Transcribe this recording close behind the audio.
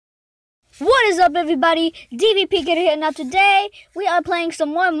What is up, everybody? DVP Kid here. Now today we are playing some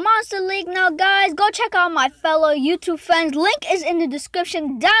more Monster League. Now guys, go check out my fellow YouTube friends. Link is in the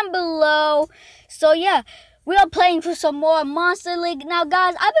description down below. So yeah, we are playing for some more Monster League. Now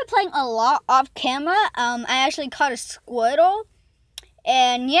guys, I've been playing a lot off camera. I actually caught a Squirtle.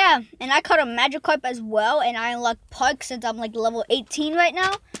 And yeah, and I caught a Magikarp as well. And I unlocked Park since I'm like level 18 right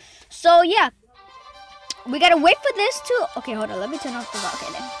now. So yeah, we gotta wait for this too. Okay, hold on, let me turn off the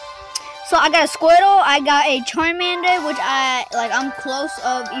okay then. So I got a Squirtle, I got a Charmander, which I'm close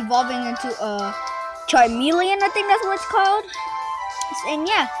of evolving into a Charmeleon, I think that's what it's called. And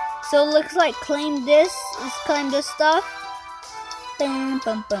yeah, so it looks like claim this, let's claim this stuff. Bum,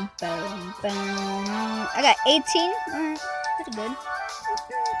 bum, bum, bum, bum. I got 18, pretty good.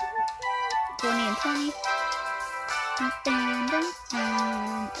 20 and 20.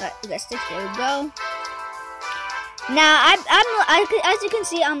 Alright, we got 6, there we go. Now, as you can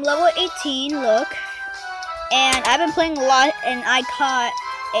see, I'm level 18, look. And I've been playing a lot, and I caught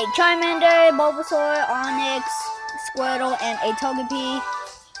a Charmander, Bulbasaur, Onix, Squirtle, and a Togepi.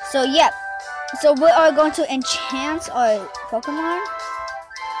 So, yeah. So, we are going to enchant our Pokemon.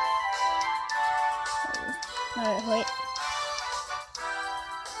 Alright, wait.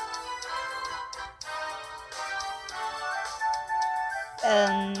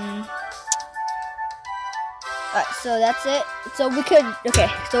 Alright, so that's it. So we could, okay,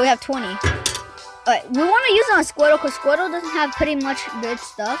 so we have 20. Alright, we want to use it on Squirtle because Squirtle doesn't have pretty much good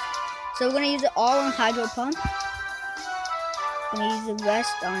stuff. So we're going to use it all on Hydro Pump. Going to use the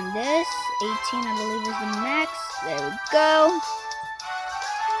rest on this. 18, I believe, is the max. There we go.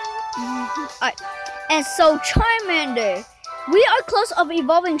 Alright, and so Charmander. We are close of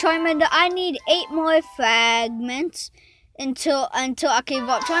evolving Charmander. I need 8 more fragments until I can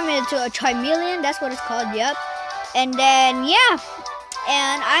evolve Charmander to a Charmeleon. That's what it's called, yep. And then, yeah.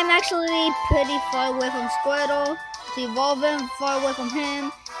 And I'm actually pretty far away from Squirtle to evolve him. Far away from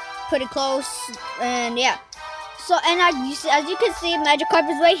him. Pretty close. And, yeah. So, and as you can see, Magikarp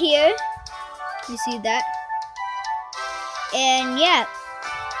is right here. You see that? And, yeah.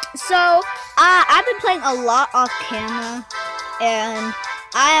 So, I've been playing a lot off camera. And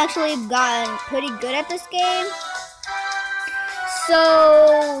I actually gotten pretty good at this game.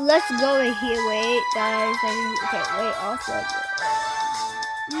 So let's go right here. Wait, guys. Okay, wait. Also,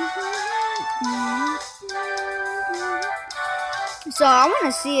 so I want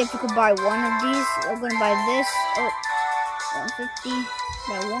to see if we could buy one of these. We're gonna buy this. Oh, 150.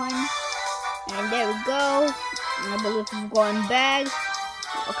 Buy one. And there we go. And I believe we're going bag.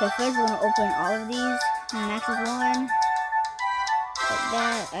 Okay, first we're gonna open all of these. Max is one. Like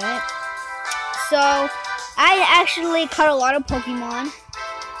that. Alright. So I actually caught a lot of Pokemon,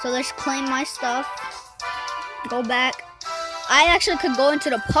 so let's claim my stuff, go back. I actually could go into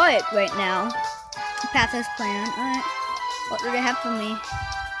the park right now, Pathos plan. Alright, what do they have for me?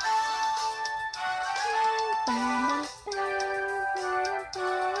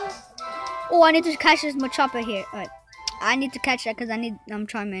 Oh, I need to catch this Machopper here. Alright, I need to catch that because I need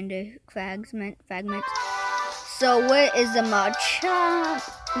Charmander fragments. So where is the Machop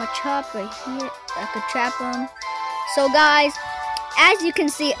right here? I could trap him. So guys, as you can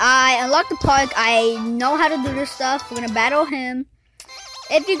see, I unlocked the park. I know how to do this stuff. We're gonna battle him.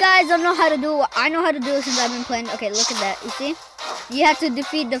 If you guys don't know how to do it, I know how to do it since I've been playing. Okay, look at that. You see? You have to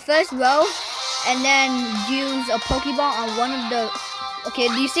defeat the first row and then use a Pokeball on one of the... Okay,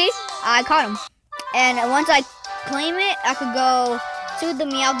 do you see? I caught him. And once I claim it, I could go to the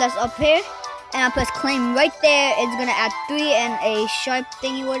Meowth that's up here. And I press claim right there. It's gonna add 3 and a sharp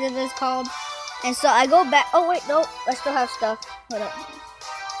thingy, whatever it's called. And so I go back. Oh wait, no, I still have stuff. Hold up.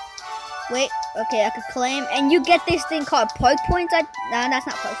 Wait, okay, I could claim, and you get this thing called Park Points. Nah, that's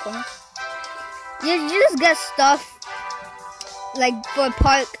not Park Points. You just get stuff like for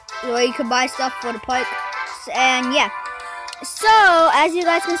park, where you can buy stuff for the park. And yeah. So as you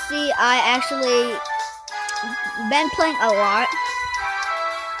guys can see, I actually been playing a lot.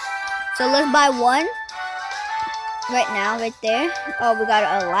 So let's buy one right now, right there. Oh, we got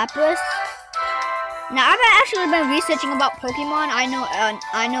a Lapras. Now I've actually been researching about Pokemon.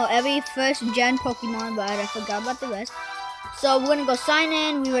 I know every first gen Pokemon, but I forgot about the rest. So we're gonna go sign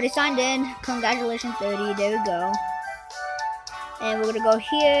in. We already signed in. Congratulations, 30. There we go. And we're gonna go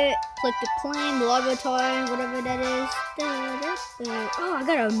here. Click the claim Larvitar, whatever that is. Oh, I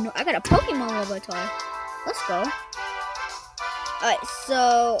got a Pokemon Larvitar. Let's go. Alright,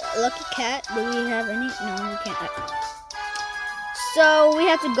 so Lucky Cat, do we have any? No, we can't. So we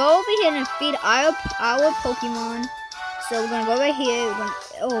have to go over here and feed our Pokemon. So we're gonna go right here.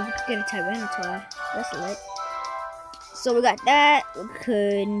 Oh, we could get a Tyranitar. That's lit. So we got that. We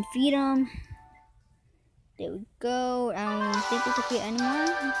could feed them. There we go. I don't think we can feed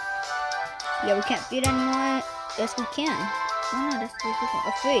anymore. Yeah, we can't feed anymore. Yes, we can. Oh no, that's different.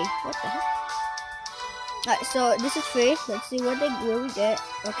 Oh, free. What the heck? Alright, so this is free. Let's see what we get.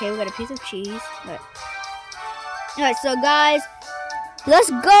 Okay, we got a piece of cheese. Alright, so guys, let's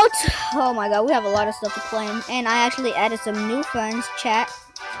go to. Oh my god, we have a lot of stuff to claim. And I actually added some new friends. Chat.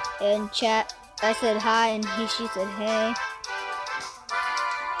 I said hi, and she said hey.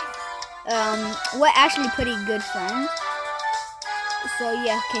 We're actually pretty good friends. So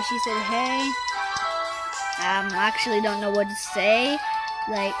yeah, okay, she said hey. I actually don't know what to say.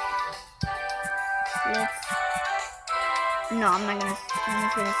 Like, no, I'm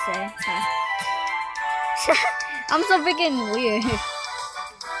just gonna say hi. I'm so freaking weird.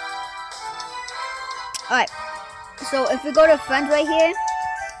 Alright, so if we go to friends right here,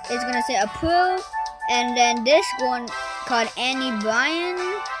 it's gonna say approve, and then this one called Annie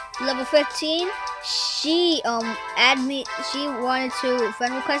Bryan, level 15. She add me. She wanted to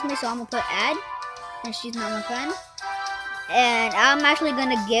friend request me, so I'm gonna put add, and she's not my friend. And I'm actually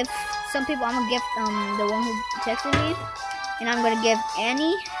gonna gift some people. I'm gonna gift the one who texted me, and I'm gonna give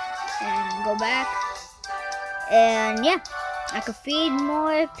Annie, and go back. And yeah, I could feed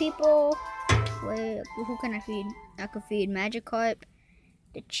more people. Wait, who can I feed? I could feed Magikarp,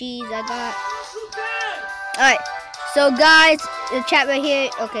 the cheese I got. Alright, so guys, the chat right here.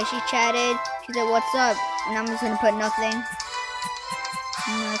 Okay, she chatted. She said, "What's up?" And I'm just gonna put nothing.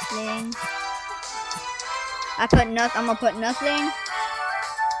 Nothing. I'm gonna put nothing.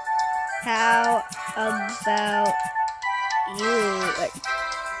 How about you? Wait.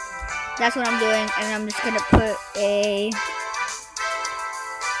 That's what I'm doing, and I'm just gonna put a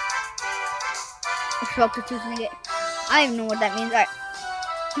focus nugget. I don't even know what that means. Alright.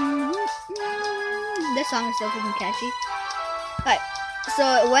 This song is so freaking catchy. Alright.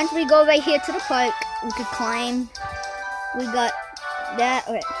 So once we go right here to the park, we could climb. We got that.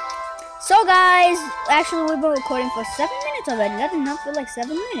 Okay. So guys, actually we've been recording for 7 minutes already. That's enough for like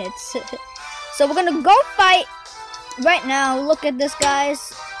 7 minutes. So we're gonna go fight right now. Look at this,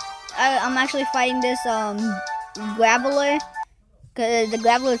 guys. I'm actually fighting this Graveler, cause the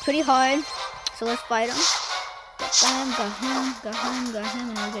Graveler is pretty hard. So let's fight him. Got him, and we're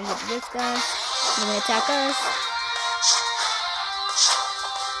gonna get this guy. He's gonna attack us.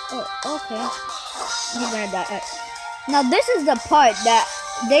 Oh, okay. He's gonna die. Right. Now this is the part that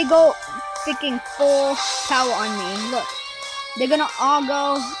they go freaking full power on me. Look, they're gonna all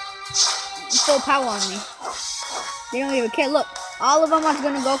go full power on me. They don't even care. Look, all of them are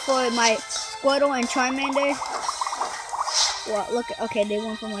gonna go for my Squirtle and Charmander. Well, look, okay, they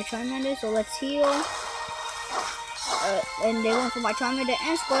went for my Charmander, so let's heal. And they went for my Charmander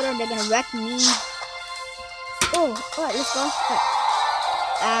and Squirtle. They're gonna wreck me. Oh, alright, let's go.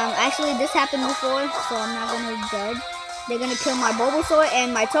 Actually, this happened before, so I'm not gonna judge. They're gonna kill my Bulbasaur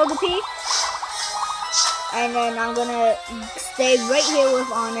and my Togepi. And then I'm gonna stay right here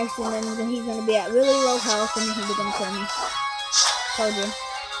with Onyx, and then he's gonna be at really low health, and then he's gonna kill me. Told you.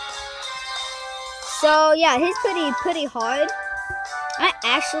 So yeah, he's pretty hard.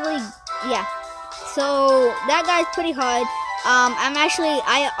 Yeah. So that guy's pretty hard.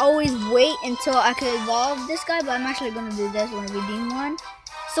 I always wait until I can evolve this guy, but I'm actually gonna do this when I redeem one.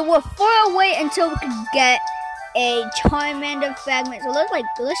 So we're far away until we can get a Charmander fragment. So let's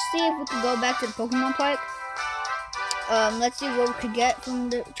see if we can go back to the Pokemon Park. Let's see what we could get from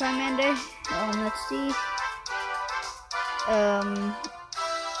the Charmander. Let's see.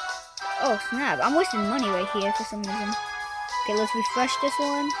 Oh snap! I'm wasting money right here for some reason. Okay, let's refresh this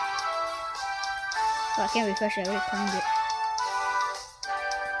one. Oh, I can't refresh it. I already claimed it.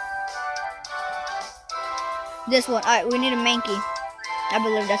 This one. Alright, we need a Mankey. I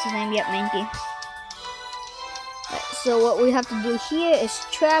believe that's his name. Yep, Mankey. Right, so what we have to do here is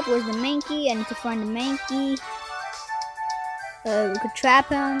trap. Where's the Mankey? I need to find the Mankey. We could trap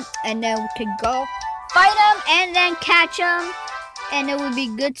him, and then we could go fight him, and then catch him, and it would be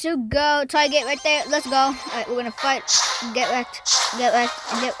good to go. Target right there. Let's go. Alright, we're gonna fight. Get wrecked. Get wrecked.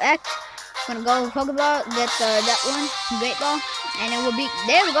 Get wrecked. Gonna go Pokeball. Get that one. Great Ball, and then we'll be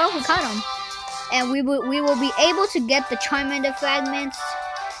there. We go. We caught him. And we will be able to get the Charmander fragments.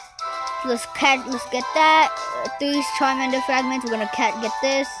 Let's get that. 3 Charmander fragments. We're gonna get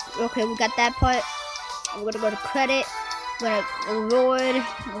this. Okay, we got that part. We're gonna go to credit. We're gonna reward.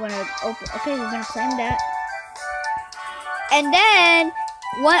 We're gonna open. Okay, we're gonna claim that. And then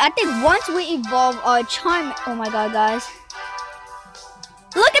I think once we evolve our oh my god, guys!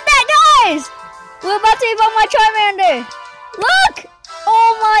 Look at that, guys! We're about to evolve my Charmander. Look!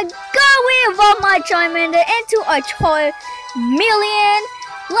 Oh my god, we evolved my Charmander into a Charmeleon.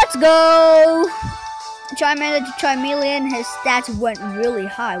 Let's go. Charmander to Charmeleon, his stats went really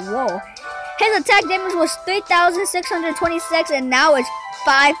high. Whoa. His attack damage was 3,626 and now it's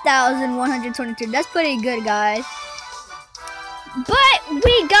 5,122. That's pretty good, guys. But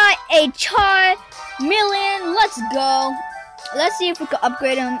we got a Charmeleon. Let's go. Let's see if we can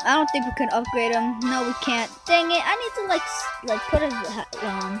upgrade him. I don't think we can upgrade him. No, we can't. Dang it. I need to like put his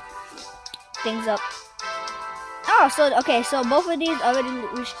things up. Oh, so okay. So both of these already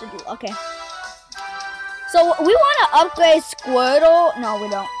reached the okay. So we want to upgrade Squirtle. No, we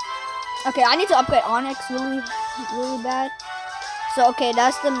don't. Okay, I need to upgrade Onyx really bad. So okay,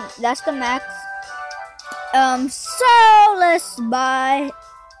 that's the max. So let's buy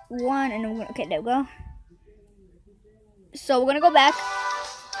one and then okay, there we go. So we're gonna go back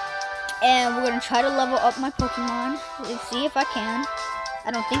and we're gonna try to level up my Pokemon. Let's see if I can.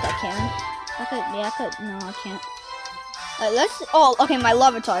 I don't think I can. I could. No, I can't. Oh, okay, my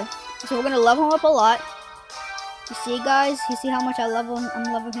Larvitar. So we're gonna level him up a lot. You see, guys? You see how much I'm leveling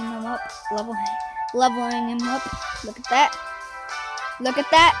him up? Leveling him up. Look at that. Look at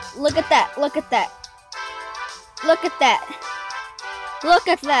that. Look at that. Look at that. Look at that. Look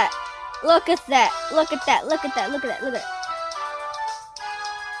at that. Look at that. Look at that. Look at that. Look at that. Look at that.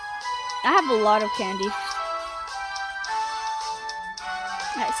 I have a lot of candy.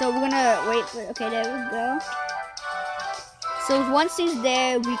 Alright, so we're gonna wait. Okay, there we go. So once he's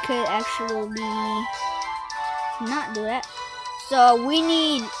there, we could actually not do that. So we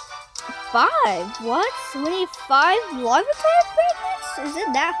need 5. What? We need 5 Larvitar fragments? Is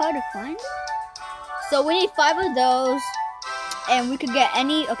it that hard to find? So we need 5 of those, and we could get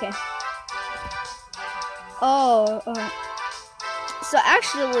any. Okay. Oh, alright. So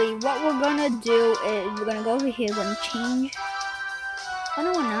actually, what we're gonna do is we're gonna go over here. We're gonna change. Oh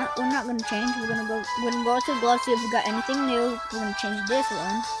no, we're not. We're not gonna change. We're gonna go to the glove, see if we got anything new. We're gonna change this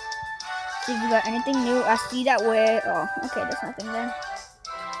one. See if we got anything new. I see that way. Oh, okay, there's nothing there.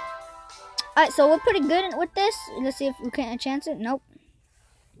 Alright, so we're pretty good with this. Let's see if we can enchant it. Nope.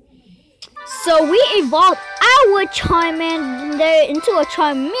 So we evolved our Charmander into a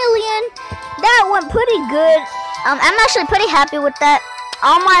Charmeleon. That went pretty good. I'm actually pretty happy with that.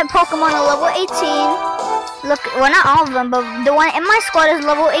 All my Pokemon are level 18. Look, well, not all of them, but the one in my squad is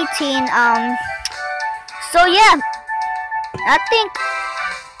level 18. So yeah, I think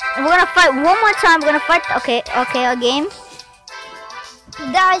we're gonna fight one more time. We're gonna fight. Okay, a game.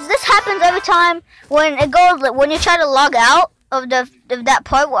 Guys, this happens every time when you try to log out of that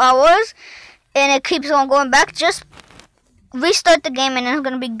part where I was, and it keeps on going back. Just restart the game, and it's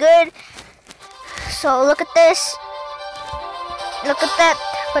gonna be good. So look at this. Look at that.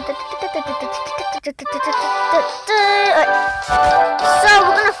 So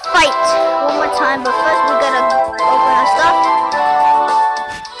we're gonna fight one more time, but first we gotta open our stuff.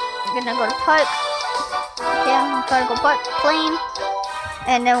 We're gonna go to park. Okay, I'm gonna go park, plane,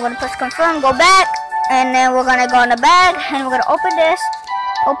 and then we're gonna press confirm, go back, and then we're gonna go in the bag, and we're gonna open this.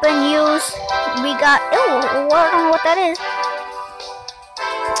 Open, use. We got. Ew, I don't know what that is.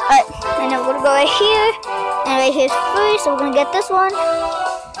 Alright, and then we're gonna go right here, and right here's free, so we're gonna get this one.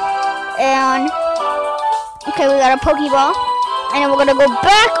 And okay, we got a Pokeball, and then we're gonna go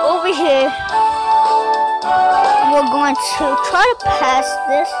back over here. We're going to try to pass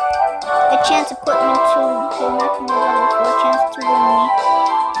this. A chance equipment to maximum level 4 chance to win me.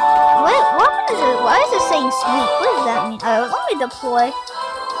 What is it? Why is it saying sweet? What does that mean? Alright, let me deploy.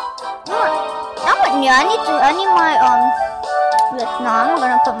 I need my no, I'm not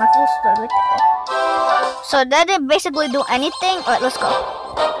gonna put my full spread right there. So that didn't basically do anything. Alright, let's go.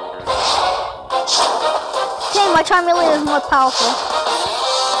 Okay, my Charmeleon is more powerful.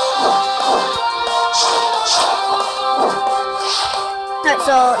 Alright,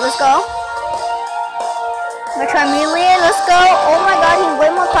 so let's go. My Charmeleon, let's go. Oh my god, he's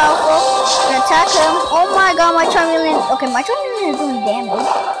way more powerful. I'm gonna attack him. Oh my god, my Charmeleon. Okay, my Charmeleon is doing damage.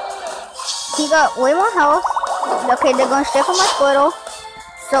 He got way more health. Okay, they're going straight for my Squirtle.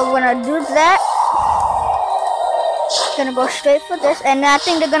 So we're gonna do that. Gonna go straight for this. And I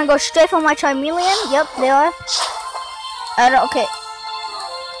think they're gonna go straight for my Charmeleon. Yep, they are. Okay.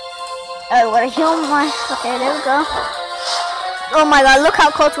 Alright, we're gonna heal my. Okay, there we go. Oh my god, look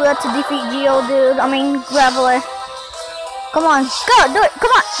how close we are to defeat Geodude. I mean, Graveler. Come on, go, do it.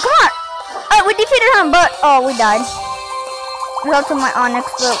 Come on, come on. Alright, we defeated him, but oh, we died. Go to my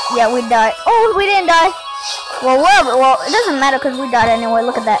Onyx, but yeah, we died. Oh, we didn't die. Well, it doesn't matter because we died anyway.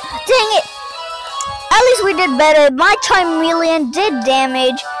 Look at that. Dang it! At least we did better. My Charmeleon did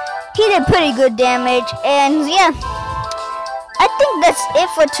damage. He did pretty good damage. And yeah, I think that's it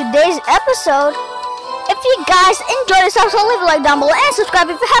for today's episode. If you guys enjoyed this episode, leave a like down below and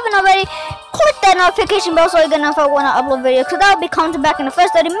subscribe if you haven't already. Click that notification bell so you're gonna know when I upload videos, because I'll be coming back in the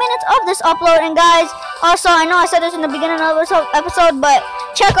first 30 minutes of this upload. And guys, also I know I said this in the beginning of this episode, but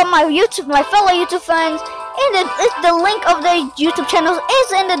check out my fellow YouTube friends. The link of their YouTube channels is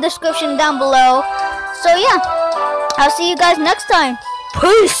in the description down below. So yeah, I'll see you guys next time.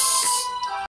 Peace.